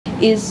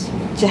is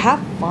to have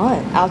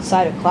fun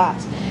outside of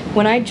class.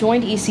 When I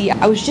joined ECE,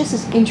 I was just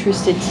as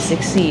interested to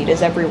succeed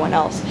as everyone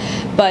else,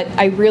 but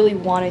I really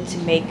wanted to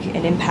make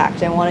an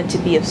impact. I wanted to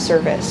be of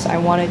service. I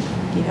wanted,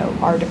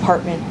 our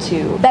department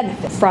to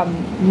benefit from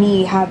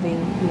me having,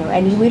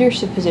 any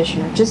leadership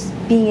position or just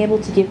being able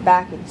to give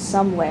back in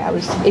some way. I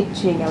was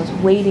itching. I was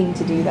waiting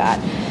to do that,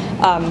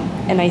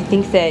 and I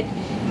think that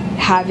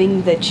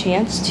having the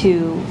chance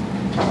to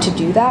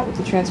do that with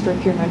the Transfer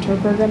Peer Mentor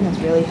program has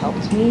really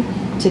helped me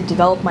to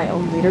develop my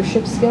own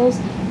leadership skills,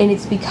 and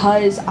it's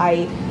because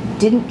I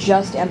didn't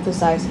just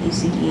emphasize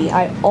ECE,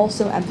 I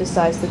also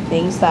emphasized the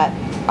things that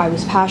I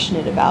was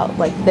passionate about,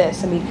 like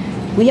this. I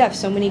mean, we have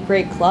so many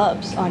great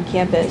clubs on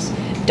campus.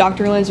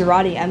 Dr.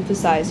 Lanzarotti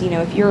emphasized,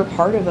 if you're a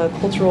part of a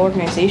cultural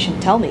organization,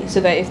 tell me,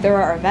 so that if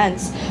there are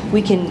events,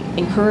 we can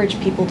encourage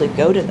people to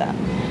go to them.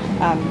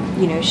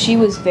 She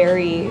was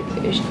very,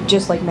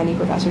 just like many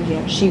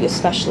professors, she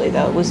especially,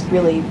 though, was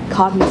really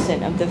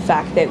cognizant of the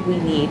fact that we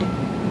need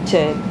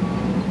to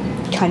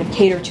kind of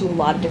cater to a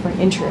lot of different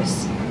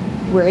interests.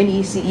 We're in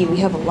ECE, we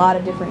have a lot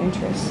of different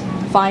interests.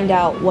 Find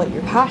out what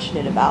you're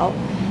passionate about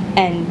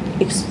and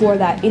explore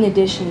that in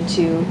addition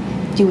to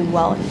doing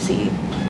well in ECE.